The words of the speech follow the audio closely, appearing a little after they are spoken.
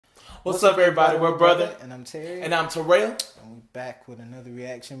What's up, everybody? We're Brother. And I'm Terry. And I'm Terrell. And we're back with another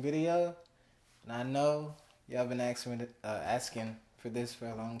reaction video. And I know y'all been asking for this for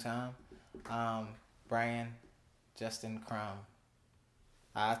a long time. Brian Justin Crum.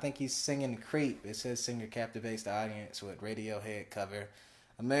 I think he's singing Creep. It says singer captivates the audience with Radiohead cover.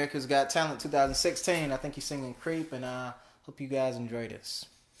 America's Got Talent 2016. I think he's singing Creep, and I hope you guys enjoy this.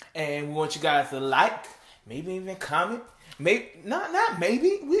 And we want you guys to like, maybe even comment. Maybe not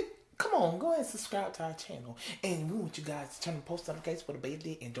maybe. Come on, go ahead and subscribe to our channel. And we want you guys to turn on post notifications for the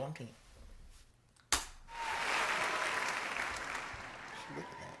baby and join in. Look at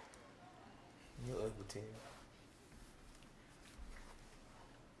that. You're ugly, Terry.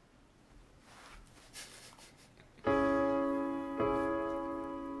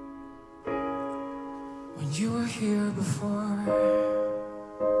 When you were here before,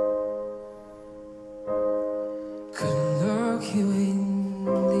 couldn't look you in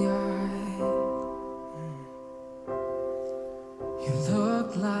the eye. You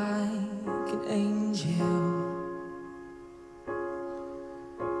look like an angel.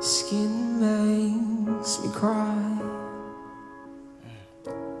 Skin makes me cry.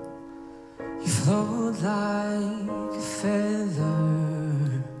 You float like a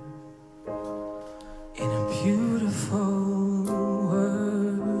feather in a beautiful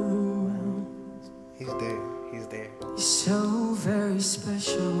world. He's there. He's there. You're so very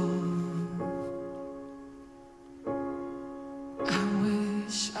special. I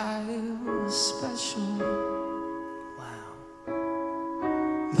wish I was special. Wow.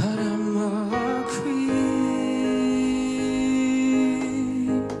 But I'm a creep.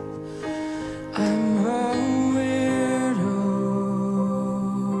 I'm a weirdo.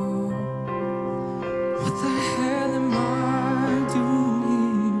 What the hell am I doing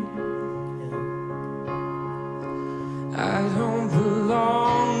here? I don't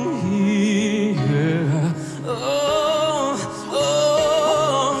belong here.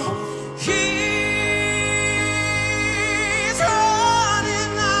 He's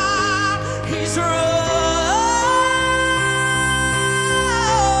running out. He's running.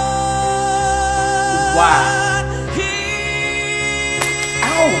 Wow. He's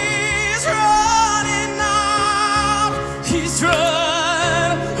running out. He's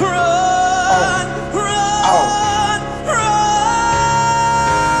run,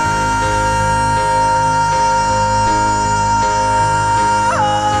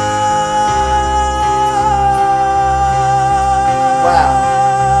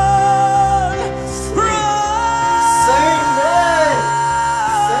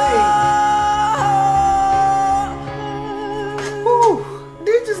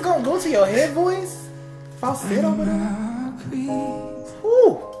 Go to your head voice. Falsetto over there.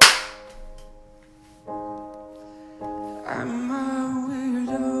 Woo. I'm a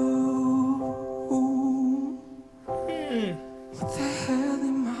weirdo. What the hell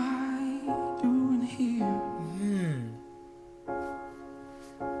am I doing here?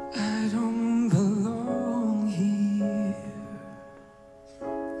 I don't belong here.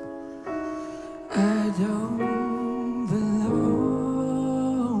 I don't belong.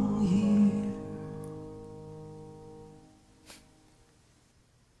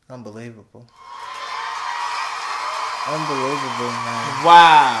 Unbelievable. Unbelievable, man.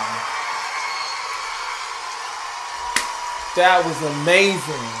 Wow. That was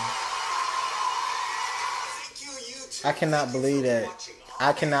amazing. I cannot believe that.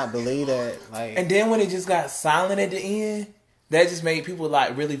 I cannot believe that. Like, And then when it just got silent at the end, that just made people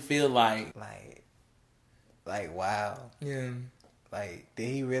like really feel like wow. yeah. Like, did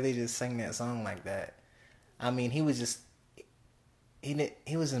he really just sing that song like that? I mean, he was just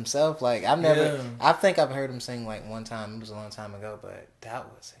he was himself. Like, I think I've heard him sing like one time. It was a long time ago, but that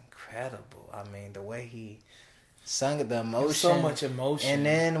was incredible. I mean, the way he sung it, the emotion, So much emotion. And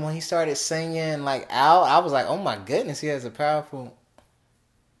then when he started singing like out, I was like, oh my goodness, he has a powerful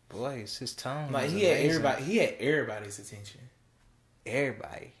voice. His tone, Like was he had amazing. everybody. He had everybody's attention.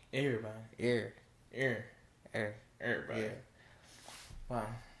 Everybody. Everybody. Yeah. Wow.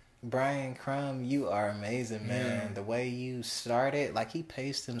 Brian Crum, you are amazing, man. Yeah. The way you started, like, he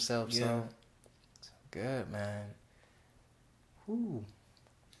paced himself so good, man. Whew.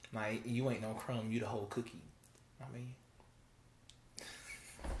 Like, you ain't no crumb, you the whole cookie. I mean,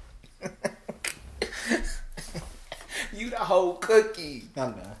 you the whole cookie.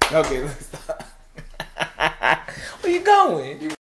 I'm done. Okay, let's stop. Where you going?